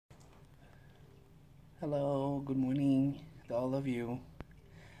Hello, good morning to all of you.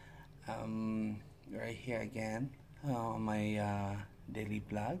 Right here again on my daily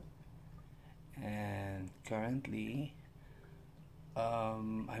blog, and currently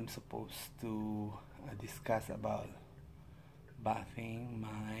I'm supposed to discuss about bathing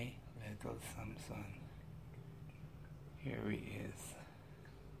my little Samsun. Here he is.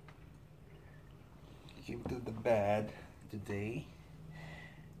 He came to the bed today,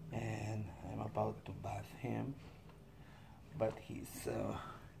 and I'm about to bath him, but he's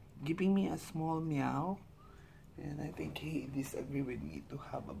giving me a small meow, and I think he disagree with me to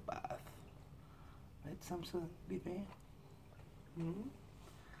have a bath. Right, Samsun, baby?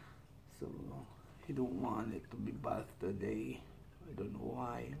 So he don't want it to be bath today. I don't know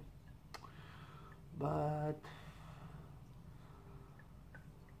why, but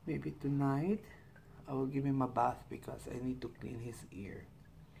maybe tonight I will give him a bath because I need to clean his ear.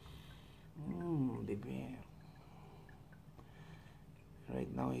 Baby.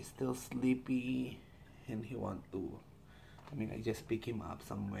 Right now he's still sleepy and he want to, I just pick him up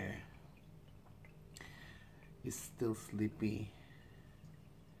somewhere. He's still sleepy.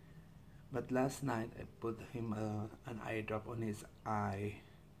 But last night I put him an eye drop on his eye,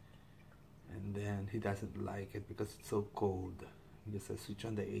 and then he doesn't like it because it's so cold. Because I switch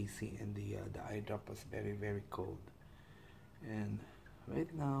on the AC and the eye drop was very cold. And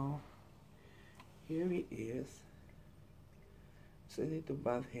right now, here he is. So I need to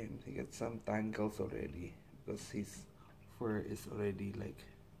bath him. He got some tangles already because his fur is already like,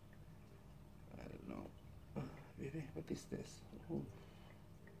 I don't know. Baby, what is this? Oh.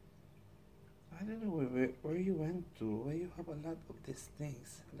 I don't know where you went to. Why you have a lot of these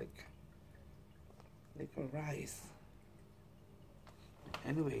things like a rice.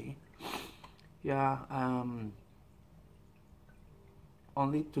 Anyway, yeah.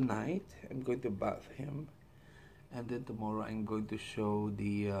 Only tonight I'm going to bath him, and then tomorrow I'm going to show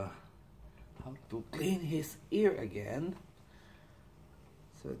the how to clean his ear again,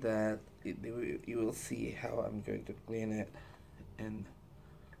 so that you will see how I'm going to clean it. And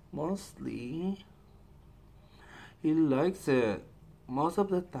mostly he likes it. Most of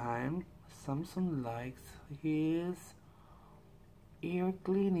the time Samsun likes his ear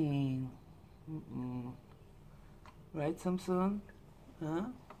cleaning. Right, Samsun?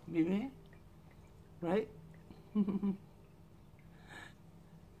 Huh, baby? Right?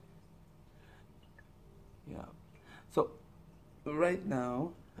 Yeah. So right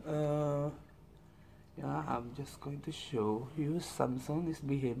now, yeah, I'm just going to show you Samsun is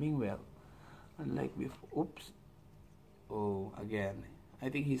behaving well, unlike before. Oops. Oh, again. I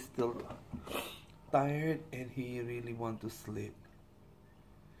think he's still tired and he really want to sleep.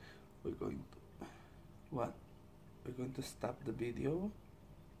 We're going to what? We're going to stop the video,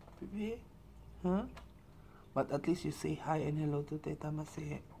 baby? Huh? But at least you say hi and hello to Tita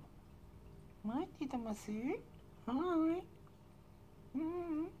Masi. Hi, Tita Masi. Hi.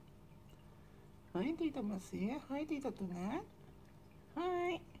 Hi, Tita Masi. Hi, Tita Tunat.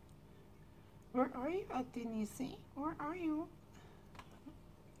 Hi. Where are you, Ate Nisi? Where are you?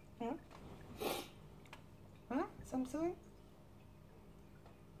 Huh? Huh? Samsun?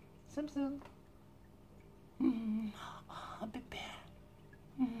 Samsun? Bebe.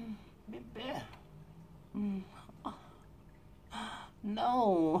 Bebe.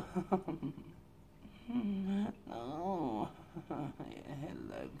 No. No. He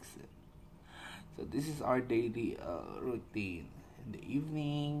likes it. So this is our daily routine. In the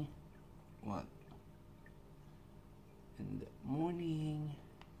evening, what? In the morning.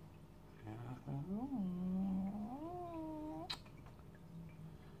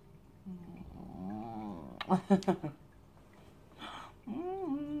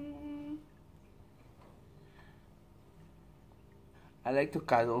 I like to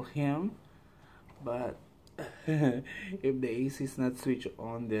cuddle him, but if the AC is not switched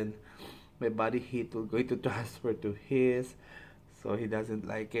on, then my body heat will going to transfer to his, so he doesn't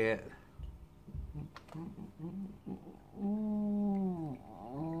like it.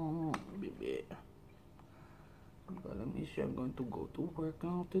 Baby, but let me see. I'm going to go to work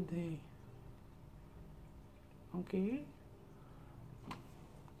now today. Okay?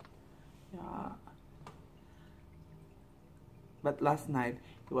 Yeah. But last night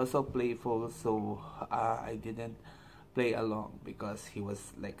he was so playful, so I didn't play along because he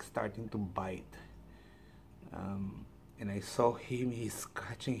was like starting to bite. And I saw him, he's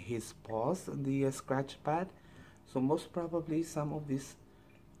scratching his paws on the scratch pad. So most probably some of these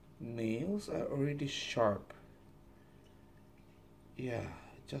nails are already sharp. Yeah,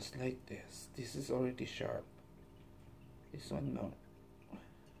 just like this. This is already sharp. This one no.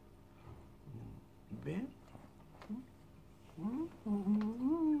 baby.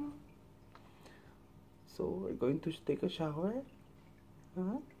 So we're going to take a shower,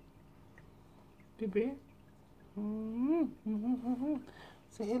 huh? Baby.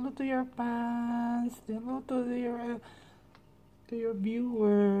 Say hello to your fans. Say hello to your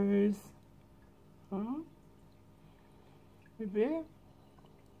viewers, huh? Baby.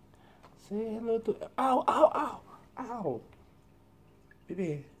 Say hello to. Ow! Ow! Ow! Ow!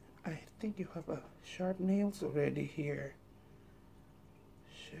 Baby, I think you have sharp nails already here.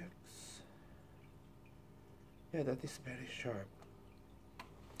 Shucks. Yeah, that is very sharp.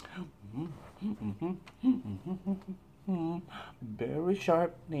 Very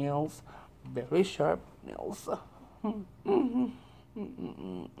sharp nails. Very sharp nails.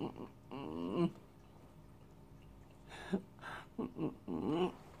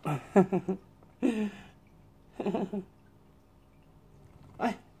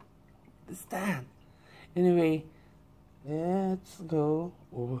 Ay, what's that? Anyway, let's go.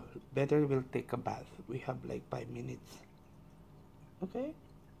 Or better we'll take a bath. We have like 5 minutes. Okay?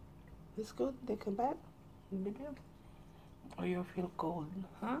 Let's go take a bath. Baby. Or you feel cold,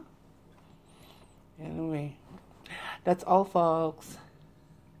 huh? Anyway, that's all, folks.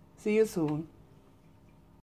 See you soon.